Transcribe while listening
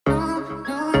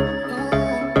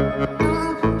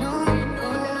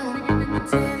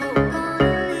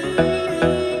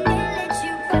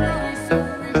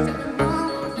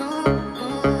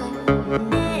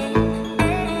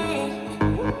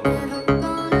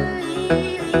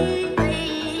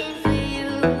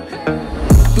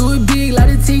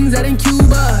Out in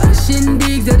Cuba,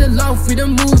 shindigs at the loft, we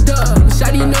done moved up.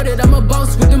 Shawty know that I'm a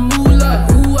boss with the moolah.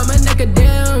 Ooh, I'm a neck of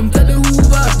damn, tell the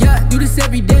Hoover. Yeah, do this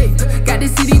every day. Got the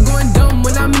city going dumb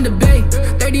when I'm in the bay.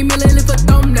 30 million if a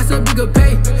thumb, that's a bigger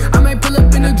pay. I might pull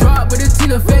up in a drop with a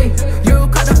Tina Fey. Yo,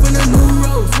 caught up in the new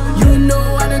rose. You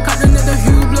know I done caught another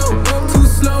Hugh blow. Too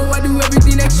slow, I do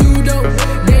everything that you do.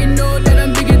 They know that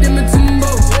I'm bigger than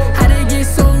Matumbo. How they get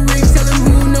so rich, tell them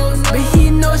who knows. But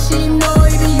he know, she know,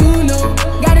 even you know.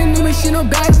 She no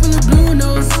bag full of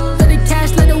bluenotes. Let the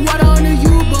cash, let the water on the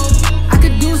U-boat. I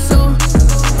could do so.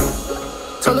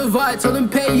 Told her vibe, told him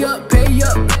pay up, pay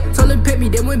up. Told him pay me,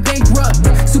 they went bankrupt.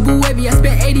 Super wavy, I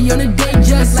spent 80 on a day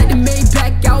just like the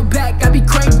Maybach out back. I be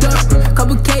cranked up,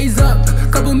 couple K's up,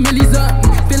 couple millies up.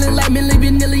 Feeling like Millie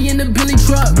Vanilli in the Billy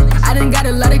truck. I done got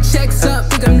a lot of checks up.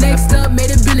 Think I'm next up,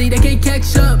 made a Billy, they can't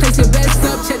catch up. Place your best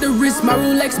up, check the wrist, my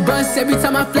Rolex bust. Every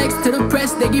time I flex to the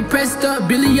press, they get pressed up.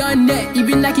 Billy on net,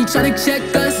 even like he tryna check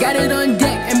us. Got it on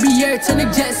deck, NBA turn the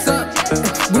jets up.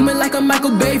 Booming like a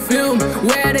Michael Bay film.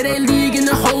 Way out of their league in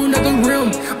a whole nother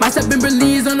realm. Myself and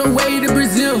FxrElise on the way to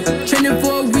Brazil. Training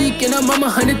for a week and I'm on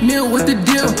 100 mil, what's the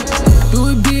deal? Do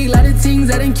it big, lot of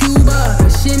things out in Cuba.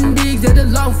 Shindigs at the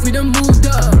loft, we done moved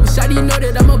up. Shawty know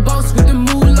that I'm a boss with the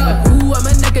moolah. Ooh, I'm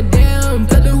a neck of damn,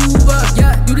 tell the Hoover.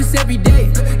 Yeah, do this every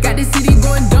day. Got the city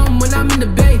going